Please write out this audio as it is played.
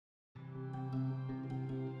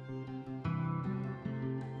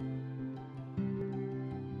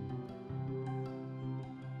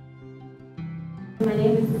My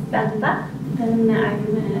name is Bente and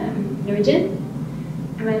I'm Norwegian.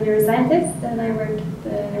 I'm a neuroscientist and I work at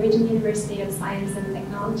the Norwegian University of Science and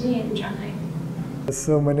Technology in Trondheim.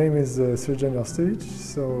 So my name is Srdjan Ostojic,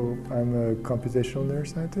 so I'm a computational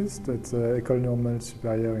neuroscientist at École Normale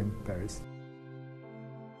Supérieure in Paris.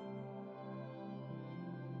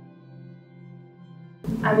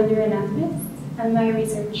 I'm a neuroanatomist and my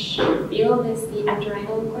research field is the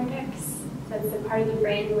entorhinal cortex. That's the part of the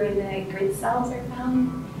brain where the grid cells are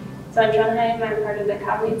found. So in Trondheim, I'm part of the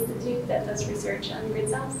Kavli Institute that does research on grid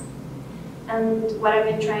cells. And what I've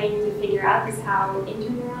been trying to figure out is how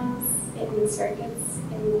interneurons in circuits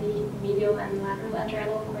in the medial and lateral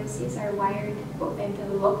adrenal cortices are wired both into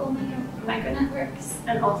the local micronetworks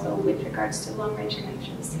and also with regards to long-range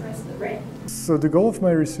connections to the rest of the brain. So the goal of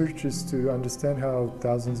my research is to understand how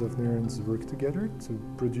thousands of neurons work together to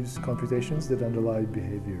produce computations that underlie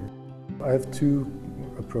behavior. I have two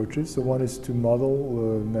approaches. So one is to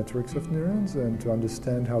model networks of neurons and to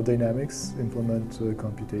understand how dynamics implement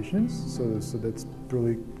computations. So that's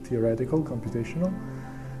purely theoretical, computational.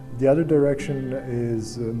 The other direction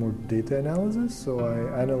is more data analysis. So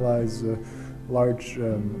I analyze large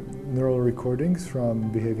neural recordings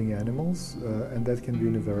from behaving animals, and that can be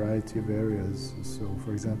in a variety of areas. So,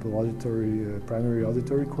 for example, primary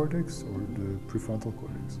auditory cortex or the prefrontal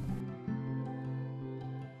cortex.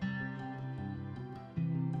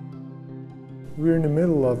 We're in the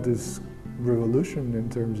middle of this revolution in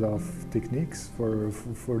terms of techniques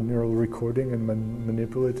for neural recording and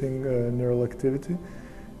manipulating neural activity.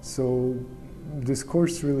 So this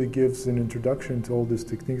course really gives an introduction to all these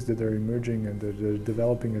techniques that are emerging and that are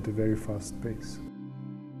developing at a very fast pace.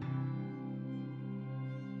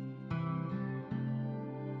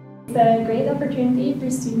 It's a great opportunity for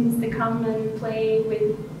students to come and play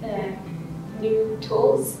with new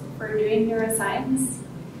tools for doing neuroscience.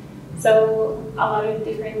 So a lot of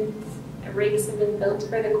different rigs have been built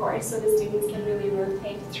for the course so the students can really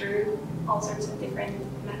rotate through all sorts of different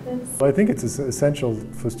methods. Well, I think it's essential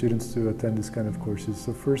for students to attend this kind of courses.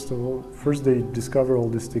 So first they discover all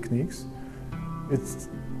these techniques. It's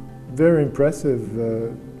very impressive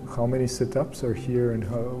how many setups are here and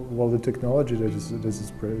the technology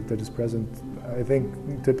that is present. I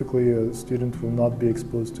think typically a student will not be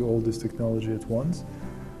exposed to all this technology at once.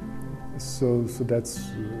 So that's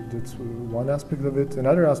one aspect of it.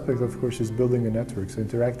 Another aspect, of course, is building a network. So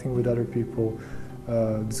interacting with other people,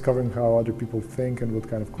 discovering how other people think and what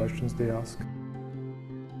kind of questions they ask.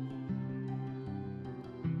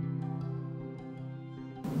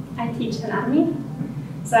 I teach anatomy,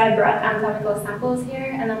 so I brought anatomical samples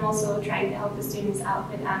here, and I'm also trying to help the students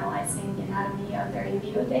out with analyzing the anatomy of their in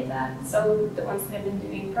vivo data. So the ones that have been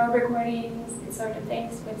doing probe recordings, these sort of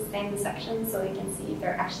things, with stain dissection, so they can see if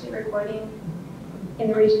they're actually recording in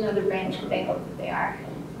the region of the brain that they hope that they are.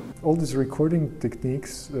 All these recording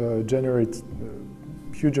techniques generate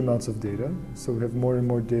huge amounts of data, so we have more and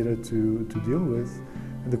more data to deal with.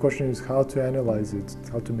 And the question is how to analyze it,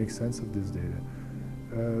 how to make sense of this data.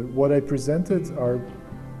 What I presented are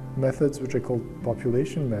methods which I call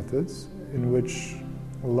population methods, in which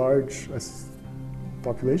large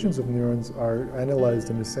populations of neurons are analyzed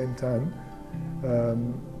at the same time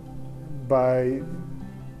by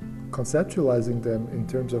conceptualizing them in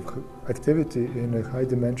terms of activity in a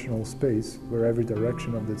high-dimensional space, where every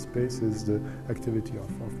direction of that space is the activity of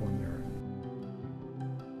one neuron.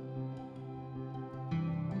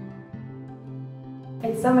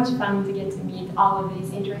 It's so much fun to get to meet all of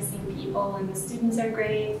these interesting people, and the students are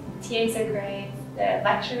great, the TAs are great, the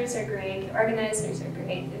lecturers are great, the organizers are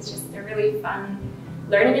great. It's just a really fun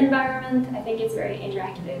learning environment. I think it's very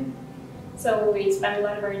interactive. So we spend a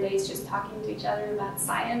lot of our days just talking to each other about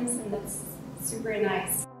science, and that's super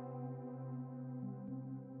nice.